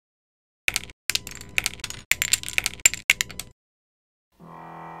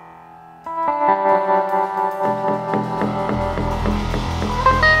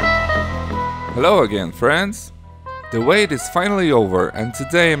Hello again, friends! The wait is finally over, and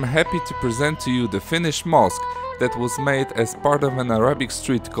today I'm happy to present to you the finished mosque that was made as part of an Arabic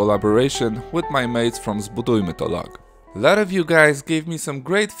street collaboration with my mates from Zbudujmy To log. A lot of you guys gave me some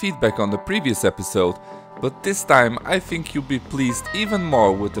great feedback on the previous episode, but this time I think you'll be pleased even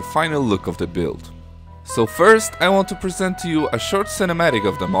more with the final look of the build. So first I want to present to you a short cinematic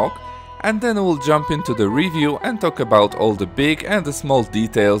of the MOC, and then we'll jump into the review and talk about all the big and the small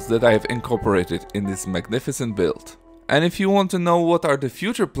details that I have incorporated in this magnificent build. And if you want to know what are the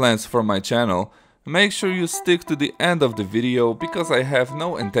future plans for my channel, make sure you stick to the end of the video because I have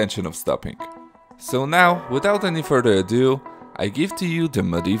no intention of stopping. So now, without any further ado, I give to you the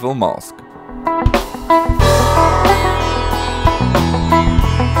Medieval Mosque.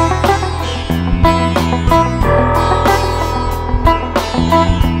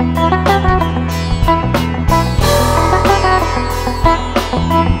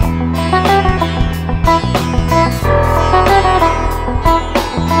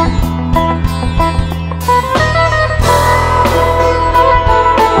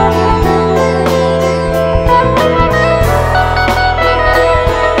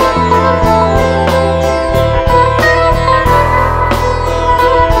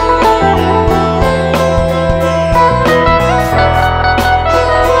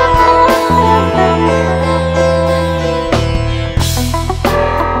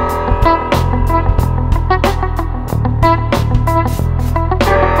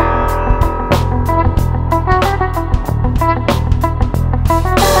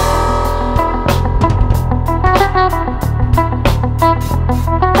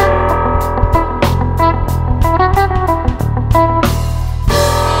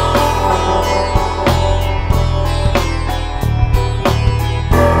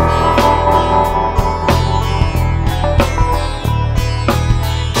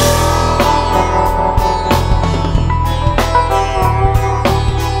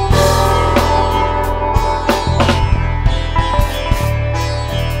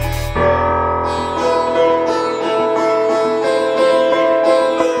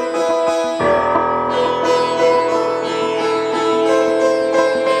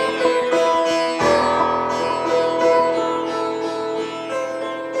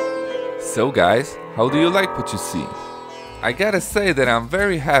 So guys, how do you like what you see? I gotta say that I'm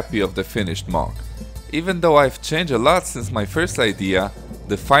very happy of the finished MOC. Even though I've changed a lot since my first idea,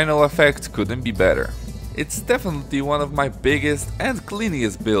 the final effect couldn't be better. It's definitely one of my biggest and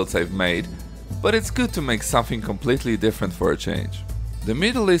cleanest builds I've made, but it's good to make something completely different for a change. The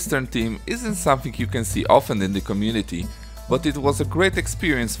Middle Eastern theme isn't something you can see often in the community, but it was a great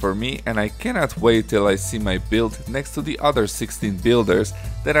experience for me and I cannot wait till I see my build next to the other 16 builders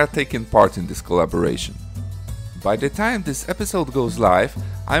that are taking part in this collaboration. By the time this episode goes live,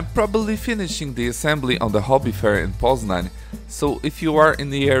 I'm probably finishing the assembly on the hobby fair in Poznań, so if you are in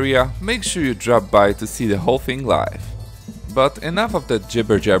the area, make sure you drop by to see the whole thing live. But enough of that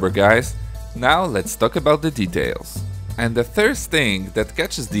jibber jabber guys, now let's talk about the details. And the first thing that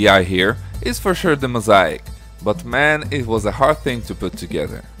catches the eye here is for sure the mosaic. But man, it was a hard thing to put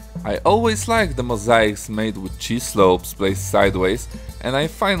together. I always liked the mosaics made with cheese slopes placed sideways, and I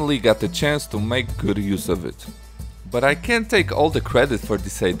finally got the chance to make good use of it. But I can't take all the credit for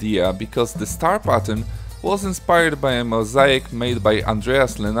this idea because the star pattern was inspired by a mosaic made by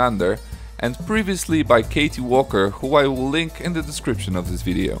Andreas Lenander and previously by Katie Walker, who I will link in the description of this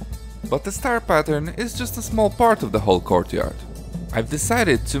video. But the star pattern is just a small part of the whole courtyard. I've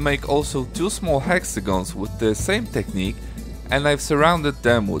decided to make also two small hexagons with the same technique, and I've surrounded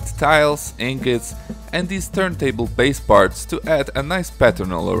them with tiles, ingots and these turntable base parts to add a nice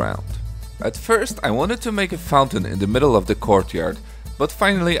pattern all around. At first I wanted to make a fountain in the middle of the courtyard, but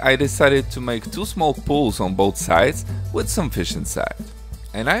finally I decided to make two small pools on both sides with some fish inside.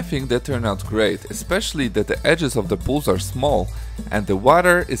 And I think that turned out great, especially that the edges of the pools are small and the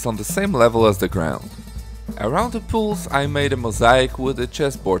water is on the same level as the ground. Around the pools I made a mosaic with a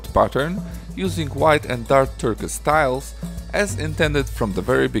chessboard pattern using white and dark turquoise tiles as intended from the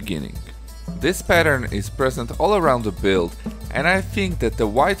very beginning. This pattern is present all around the build and I think that the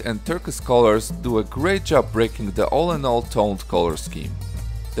white and turquoise colors do a great job breaking the all-in-all toned color scheme.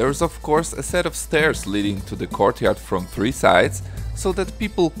 There is of course a set of stairs leading to the courtyard from three sides so that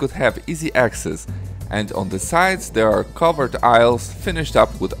people could have easy access, and on the sides there are covered aisles finished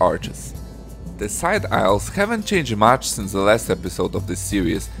up with arches. The side aisles haven't changed much since the last episode of this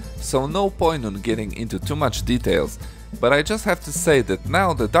series, so no point on getting into too much details, but I just have to say that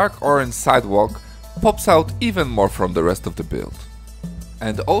now the dark orange sidewalk pops out even more from the rest of the build.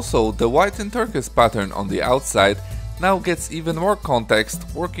 And also the white and turquoise pattern on the outside now gets even more context,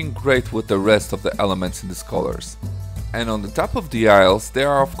 working great with the rest of the elements in these colors. And on the top of the aisles there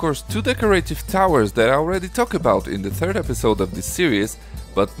are of course two decorative towers that I already talked about in the third episode of this series,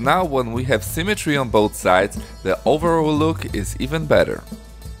 but now when we have symmetry on both sides, the overall look is even better.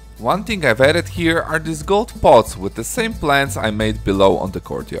 One thing I've added here are these gold pots with the same plants I made below on the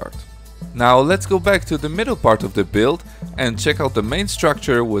courtyard. Now let's go back to the middle part of the build and check out the main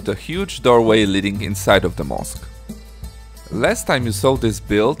structure with a huge doorway leading inside of the mosque. Last time you saw this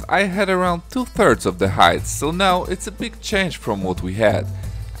build I had around 2/3 of the height, so now it's a big change from what we had.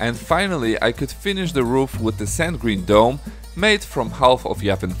 And finally I could finish the roof with the sand green dome made from half of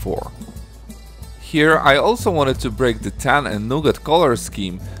Yavin 4. Here I also wanted to break the tan and nougat color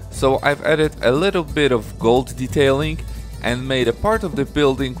scheme, so I've added a little bit of gold detailing and made a part of the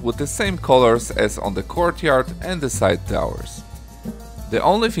building with the same colors as on the courtyard and the side towers. The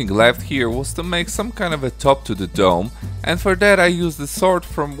only thing left here was to make some kind of a top to the dome, and for that I used the sword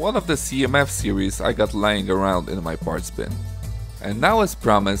from one of the CMF series I got lying around in my parts bin. And now as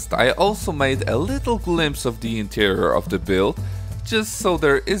promised, I also made a little glimpse of the interior of the build, just so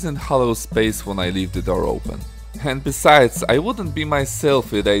there isn't hollow space when I leave the door open. And besides, I wouldn't be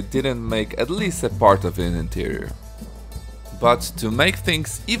myself if I didn't make at least a part of an interior. But to make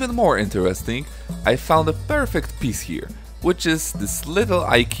things even more interesting, I found a perfect piece here, which is this little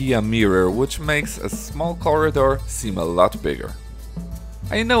IKEA mirror which makes a small corridor seem a lot bigger.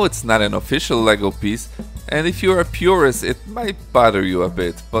 I know it's not an official LEGO piece, and if you're a purist it might bother you a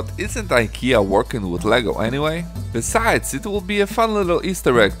bit, but isn't IKEA working with LEGO anyway? Besides, it will be a fun little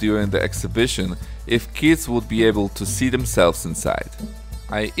Easter egg during the exhibition if kids would be able to see themselves inside.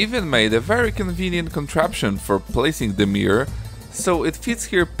 I even made a very convenient contraption for placing the mirror, so it fits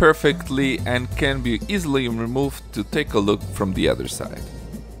here perfectly and can be easily removed to take a look from the other side.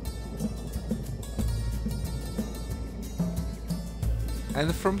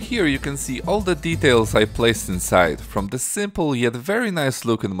 And from here you can see all the details I placed inside, from the simple yet very nice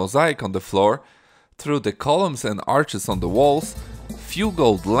looking mosaic on the floor, through the columns and arches on the walls, few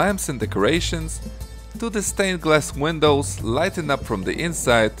gold lamps and decorations, to the stained glass windows lighting up from the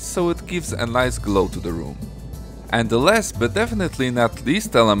inside so it gives a nice glow to the room. And the last but definitely not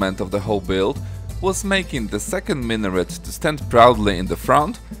least element of the whole build was making the second minaret to stand proudly in the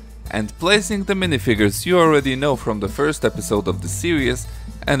front and placing the minifigures you already know from the first episode of the series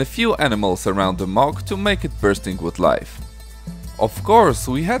and a few animals around the MOC to make it bursting with life. Of course,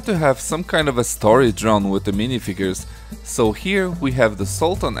 we had to have some kind of a story drawn with the minifigures, so here we have the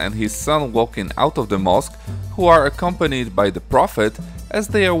Sultan and his son walking out of the mosque, who are accompanied by the Prophet as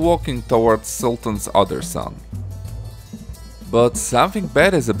they are walking towards Sultan's other son. But something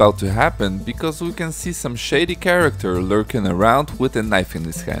bad is about to happen because we can see some shady character lurking around with a knife in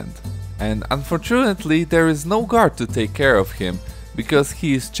his hand. And unfortunately there is no guard to take care of him because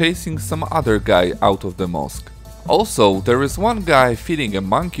he is chasing some other guy out of the mosque. Also, there is one guy feeding a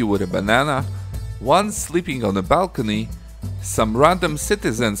monkey with a banana, one sleeping on a balcony, some random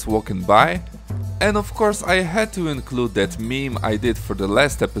citizens walking by, and of course I had to include that meme I did for the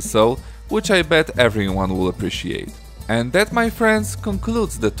last episode, which I bet everyone will appreciate. And that, my friends,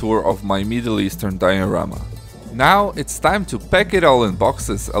 concludes the tour of my Middle Eastern diorama. Now it's time to pack it all in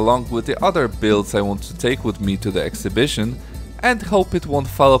boxes along with the other builds I want to take with me to the exhibition and hope it won't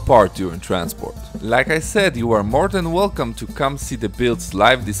fall apart during transport. Like I said, you are more than welcome to come see the builds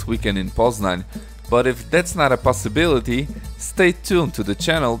live this weekend in Poznań, but if that's not a possibility, stay tuned to the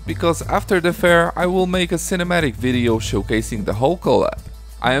channel because after the fair I will make a cinematic video showcasing the whole collab.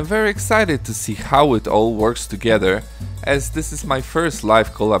 I am very excited to see how it all works together, as this is my first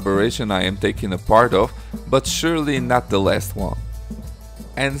live collaboration I am taking a part of, but surely not the last one.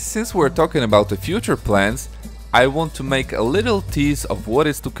 And since we're talking about the future plans, I want to make a little tease of what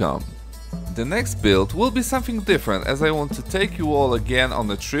is to come. The next build will be something different, as I want to take you all again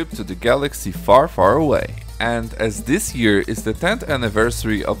on a trip to the galaxy far, far away. And as this year is the 10th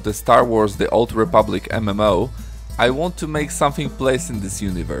anniversary of the Star Wars The Old Republic MMO, I want to make something place in this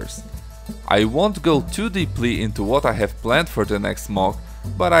universe. I won't go too deeply into what I have planned for the next MOC,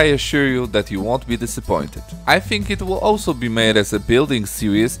 but I assure you that you won't be disappointed. I think it will also be made as a building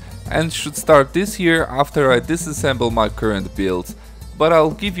series and should start this year after I disassemble my current builds, but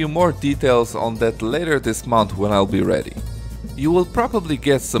I'll give you more details on that later this month when I'll be ready. You will probably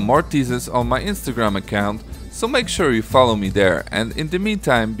get some more teasers on my Instagram account, so make sure you follow me there, and in the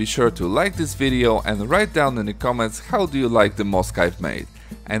meantime be sure to like this video and write down in the comments how do you like the mosque I've made,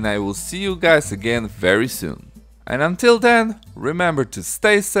 and I will see you guys again very soon. And until then, remember to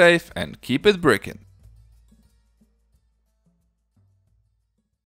stay safe and keep it brickin'.